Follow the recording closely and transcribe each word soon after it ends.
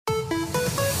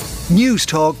News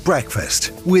Talk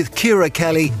Breakfast with Ciara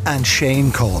Kelly and Shane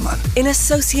Coleman. In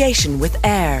association with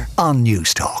AIR On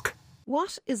News Talk.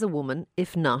 What is a woman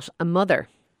if not a mother?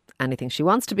 Anything she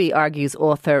wants to be, argues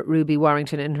author Ruby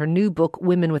Warrington in her new book,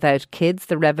 Women Without Kids,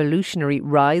 The Revolutionary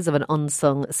Rise of an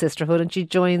Unsung Sisterhood. And she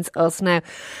joins us now.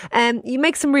 You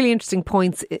make some really interesting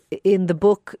points in the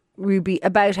book, Ruby,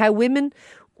 about how women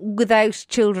without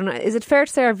children, is it fair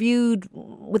to say, are viewed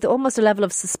with almost a level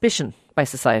of suspicion by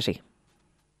society?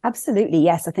 Absolutely,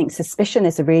 yes. I think suspicion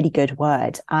is a really good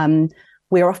word.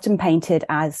 We're often painted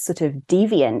as sort of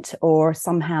deviant or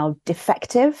somehow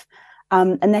defective.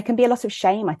 And there can be a lot of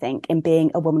shame, I think, in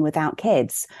being a woman without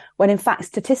kids, when in fact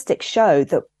statistics show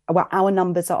that our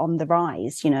numbers are on the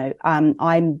rise. You know,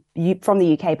 I'm from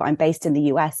the UK, but I'm based in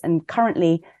the US. And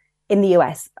currently in the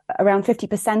US, around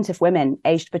 50% of women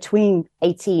aged between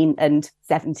 18 and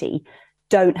 70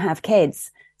 don't have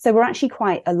kids. So we're actually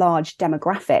quite a large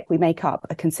demographic. We make up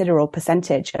a considerable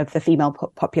percentage of the female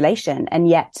population. And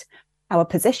yet our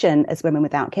position as women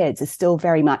without kids is still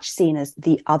very much seen as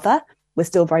the other. We're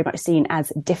still very much seen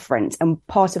as different. And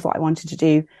part of what I wanted to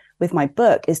do with my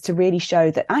book is to really show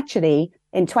that actually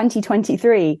in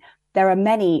 2023, there are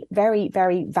many very,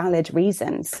 very valid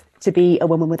reasons to be a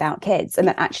woman without kids. And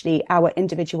that actually our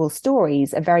individual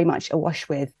stories are very much awash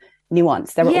with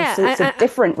nuance. There are all sorts of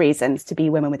different reasons to be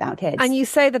women without kids. And you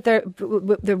say that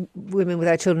the women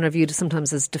without children are viewed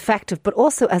sometimes as defective, but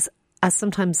also as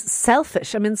sometimes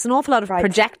selfish. I mean, it's an awful lot of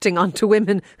projecting onto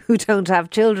women who don't have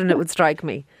children, it would strike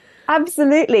me.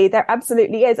 Absolutely. There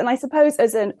absolutely is. And I suppose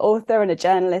as an author and a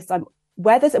journalist,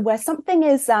 where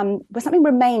something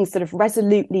remains sort of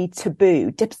resolutely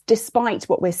taboo, despite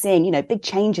what we're seeing, you know, big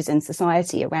changes in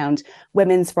society around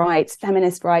women's rights,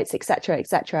 feminist rights,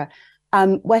 etc.,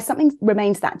 where something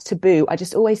remains that taboo, I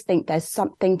just always think there's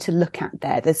something to look at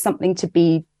there. There's something to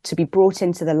be brought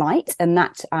into the light. And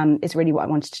that is really what I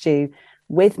wanted to do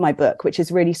with my book, which is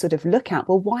really sort of look at,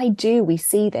 well, why do we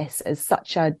see this as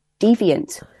such a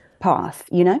deviant path,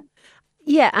 you know?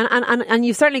 Yeah, and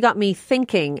you've certainly got me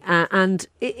thinking.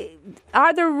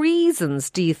 Are there reasons,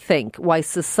 do you think, why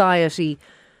society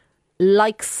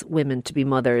likes women to be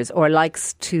mothers or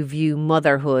likes to view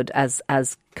motherhood as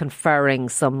conferring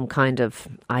some kind of,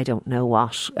 I don't know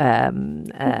what,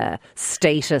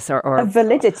 status or a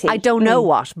validity? I don't know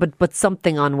what, but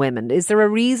something on women. Is there a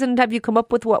reason? Have you come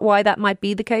up with why that might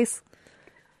be the case?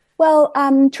 Well,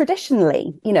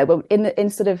 traditionally, you know, in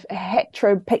sort of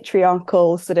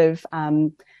heteropatriarchal sort of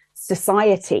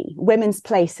society, women's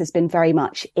place has been very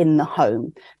much in the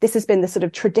home. This has been the sort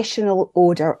of traditional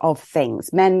order of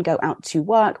things. Men go out to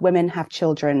work, women have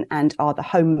children and are the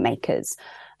homemakers.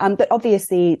 But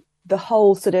obviously, the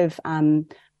whole sort of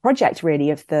project really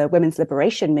of the women's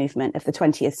liberation movement of the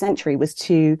 20th century was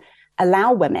to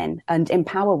allow women and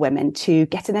empower women to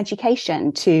get an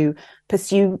education, to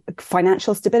pursue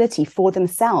financial stability for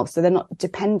themselves so they're not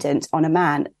dependent on a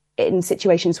man in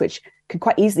situations which could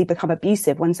quite easily become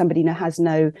abusive when somebody has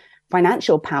no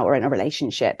financial power in a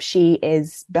relationship. She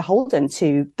is beholden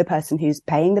to the person who's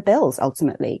paying the bills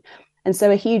ultimately. And so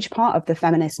a huge part of the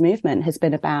feminist movement has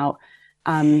been about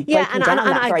breaking down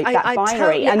that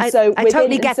binary. I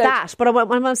totally get that. But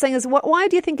what I'm saying is, why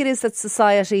do you think it is that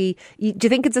society, do you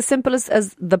think it's as simple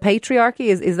as the patriarchy?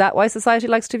 Is that why society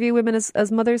likes to view women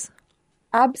as mothers?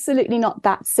 Absolutely not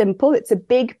that simple. It's a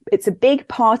big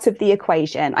part of the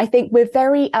equation. I think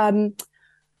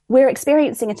we're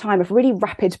experiencing a time of really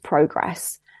rapid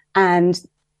progress, and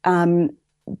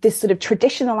this sort of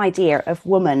traditional idea of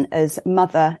woman as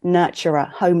mother, nurturer,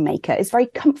 homemaker is very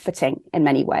comforting in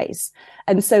many ways.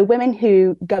 And so women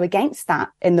who go against that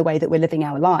in the way that we're living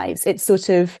our lives, it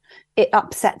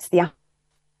upsets the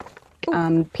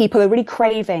people are really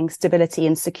craving stability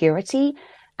and security.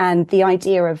 And the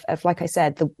idea of like I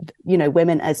said,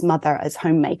 women as mother, as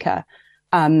homemaker,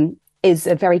 is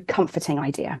a very comforting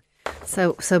idea.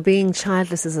 So being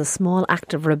childless is a small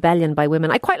act of rebellion by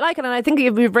women. I quite like it, and I think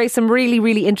you've raised some really,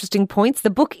 really interesting points. The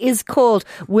book is called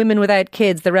Women Without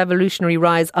Kids, The Revolutionary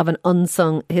Rise of an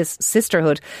Unsung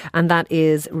Sisterhood, and that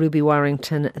is Ruby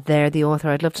Warrington there, the author.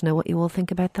 I'd love to know what you all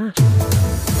think about that.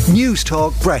 News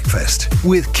Talk Breakfast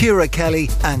with Ciara Kelly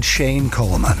and Shane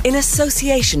Coleman. In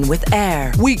association with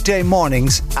AIR. Weekday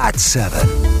mornings at 7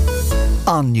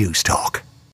 on News Talk.